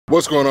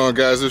What's going on,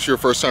 guys? This is your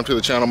first time to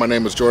the channel. My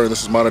name is Jordan.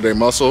 This is Modern Day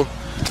Muscle.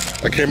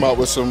 I came out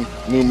with some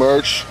new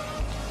merch.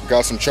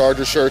 Got some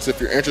Charger shirts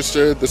if you're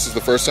interested. This is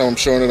the first time I'm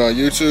showing it on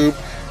YouTube.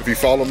 If you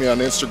follow me on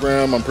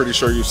Instagram, I'm pretty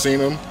sure you've seen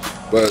them.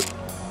 But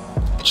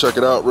check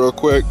it out real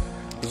quick.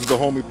 This is the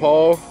homie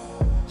Paul.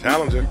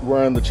 Challenger.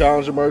 Wearing the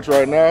Challenger merch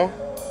right now.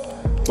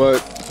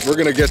 But we're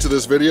gonna get to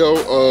this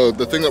video.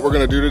 The thing that we're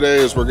gonna do today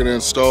is we're gonna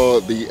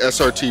install the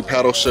SRT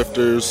Paddle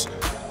Shifters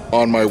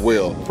on my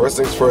wheel. First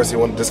things first, you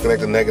want to disconnect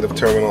the negative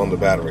terminal on the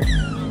battery.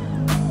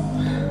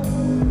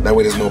 That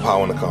way there's no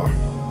power in the car.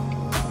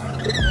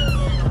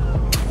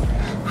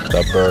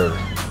 That bird.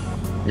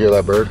 You hear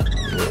that bird?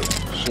 Yeah.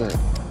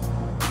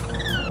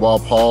 Shit. While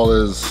Paul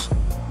is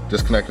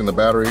disconnecting the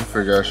battery,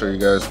 figure I'll show you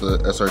guys the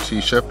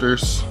SRT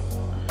shifters.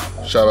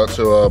 Shout out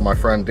to my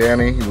friend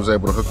Danny. He was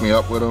able to hook me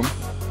up with them.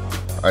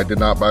 I did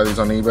not buy these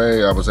on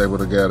eBay. I was able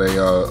to get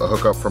a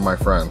hookup from my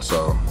friend,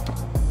 so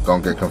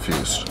don't get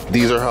confused.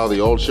 These are how the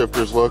old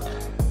shifters look.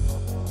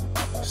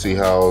 See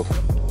how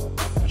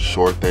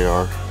short they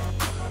are?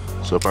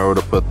 So if I were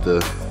to put the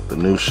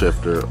new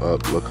shifter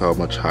up, look how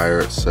much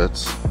higher it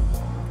sits.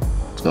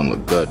 It's gonna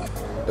look good.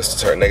 This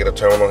is the negative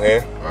terminal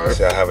here. All right.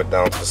 See, I have it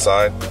down to the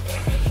side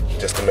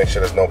just to make sure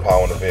there's no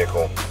power in the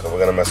vehicle, because we're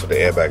gonna mess with the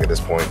airbag at this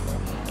point.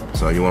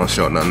 So you want to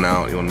shorten nothing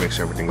out. You want to make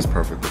sure everything is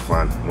perfectly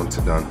fine once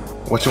it's done.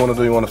 What you want to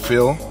do, you want to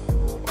feel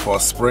for a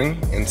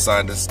spring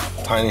inside this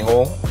tiny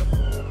hole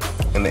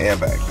in the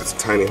airbag. This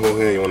tiny hole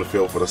here, you want to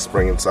feel for the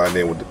spring inside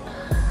there. With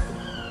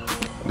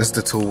this is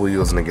the tool we're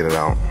using to get it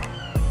out.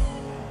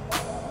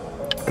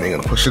 And you're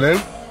gonna push it in.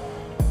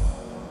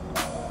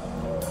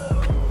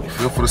 You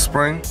feel for the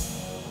spring,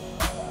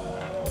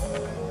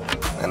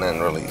 and then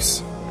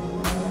release.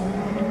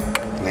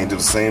 And then do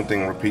the same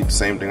thing. Repeat the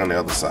same thing on the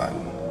other side.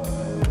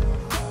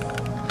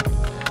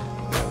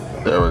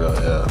 There we go.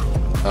 Yeah,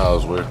 that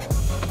was weird.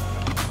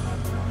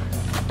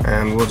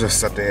 And we'll just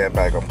set the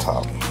airbag up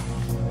top.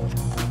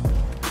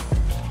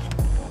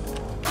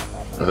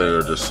 I think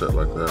it'll just sit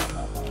like that.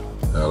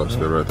 That looks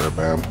good right there,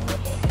 bam.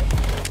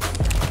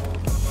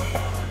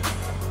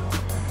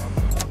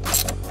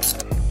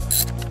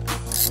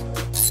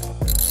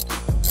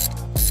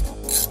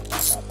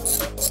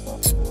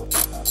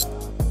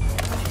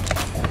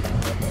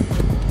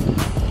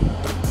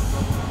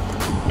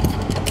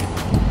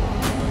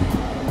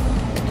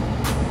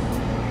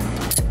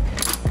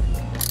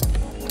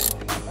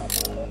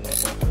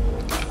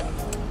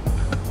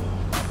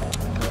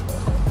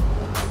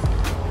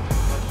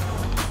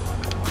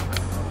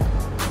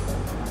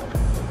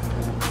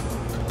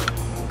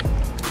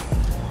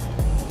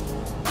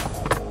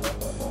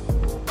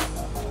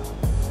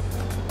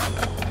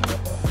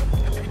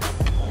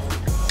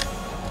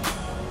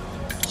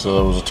 So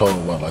there was a total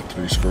of what, like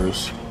 3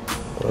 screws?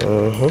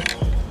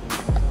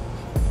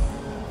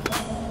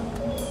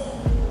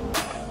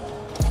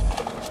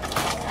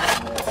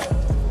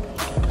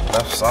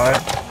 Left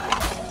side.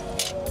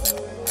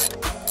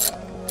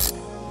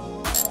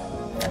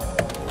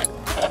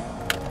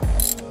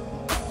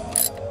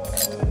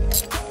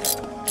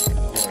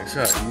 Like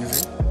that,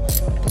 easy.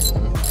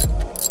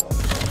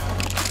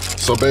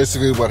 So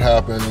basically what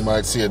happened, you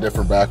might see a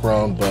different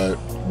background, but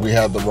we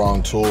had the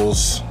wrong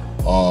tools.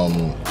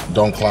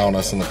 Don't clown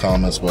us in the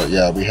comments, but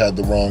yeah, we had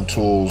the wrong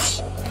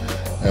tools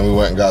and we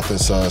went and got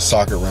this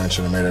socket wrench,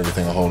 and it made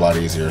everything a whole lot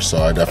easier. So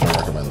I definitely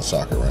recommend the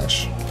socket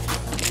wrench.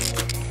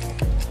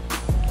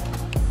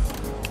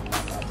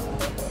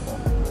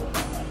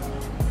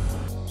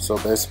 So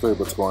basically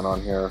what's going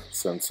on here,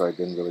 since I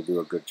didn't really do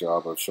a good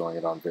job of showing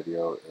it on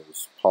video,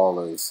 is Paul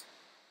is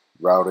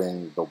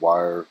routing the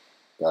wire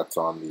that's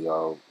on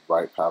the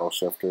right paddle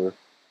shifter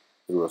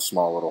through a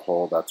small little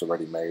hole that's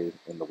already made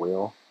in the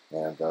wheel.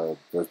 And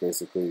there's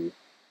basically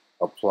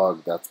a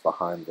plug that's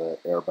behind the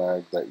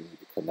airbag that you need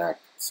to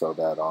connect so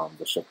that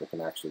the shifter can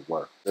actually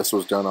work. This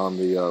was done on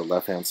the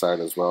left-hand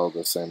side as well,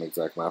 the same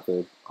exact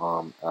method.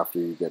 After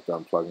you get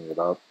done plugging it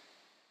up,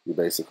 you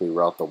basically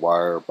route the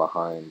wire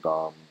behind,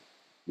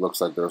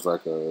 looks like there's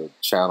like a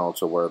channel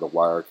to where the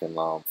wire can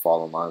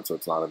fall in line so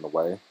it's not in the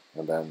way.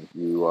 And then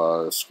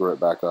you screw it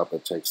back up.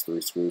 It takes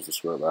 3 screws to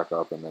screw it back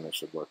up, and then it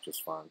should work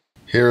just fine.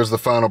 Here's the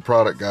final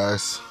product,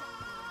 guys.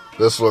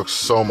 This looks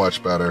so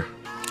much better.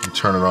 You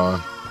turn it on.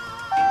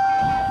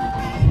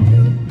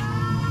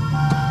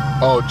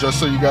 Oh, just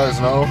so you guys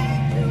know,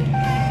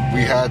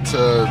 we had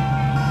to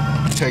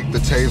take the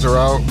taser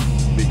out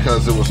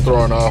because it was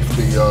throwing off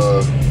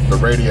the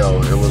radio.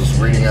 It was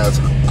reading as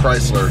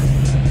Chrysler,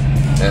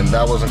 and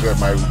that wasn't good.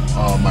 My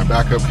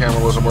backup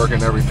camera wasn't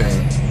working,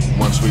 everything,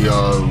 once we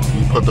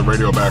put the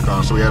radio back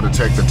on. So we had to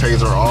take the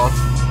taser off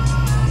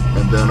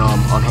and then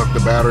unhook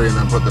the battery and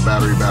then put the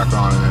battery back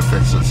on, and it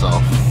fixed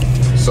itself.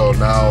 So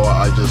now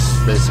I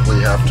just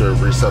basically have to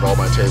reset all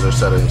my taser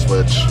settings,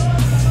 which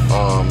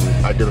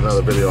I did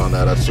another video on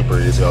that. That's super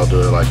easy. I'll do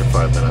it like in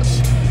 5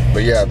 minutes.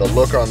 But yeah, the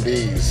look on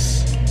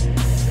these,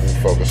 let me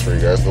focus for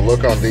you guys. The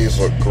look on these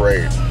look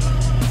great.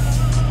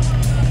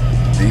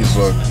 These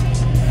look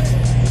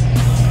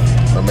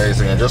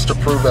amazing. And just to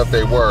prove that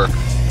they work,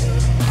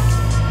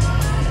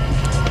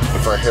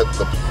 if I hit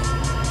the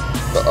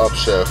the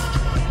upshift.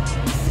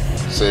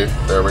 See,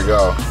 there we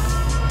go.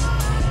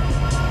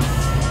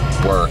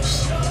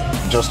 Works.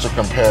 Just to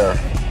compare,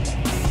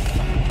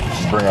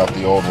 bring out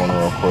the old one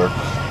real quick.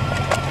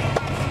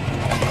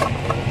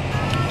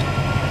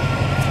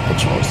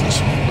 Which one is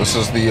this one? This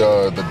is the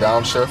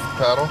downshift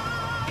paddle.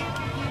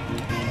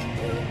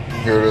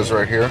 Here it is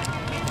right here.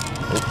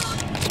 Oops.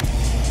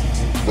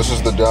 This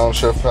is the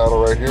downshift paddle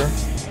right here.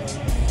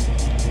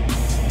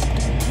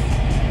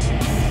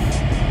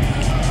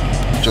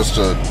 Just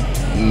a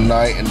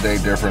night and day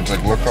difference.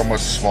 Like, look how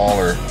much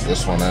smaller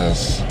this one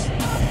is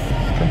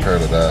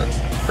compared to that.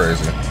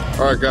 Crazy.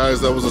 All right, guys,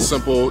 that was a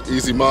simple,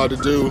 easy mod to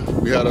do.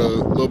 We had a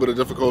little bit of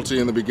difficulty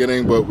in the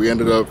beginning, but we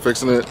ended up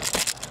fixing it.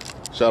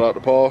 Shout out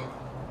to Paul.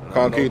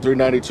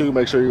 Concrete392,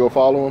 make sure you go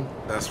follow him.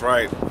 That's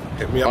right.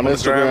 Hit me up on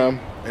Instagram.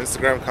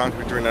 Instagram,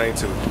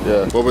 Concrete392.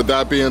 Yeah. But with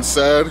that being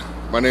said,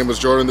 my name is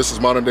Jordan. This is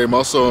Modern Day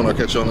Muscle, and I'll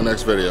catch you on the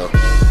next video.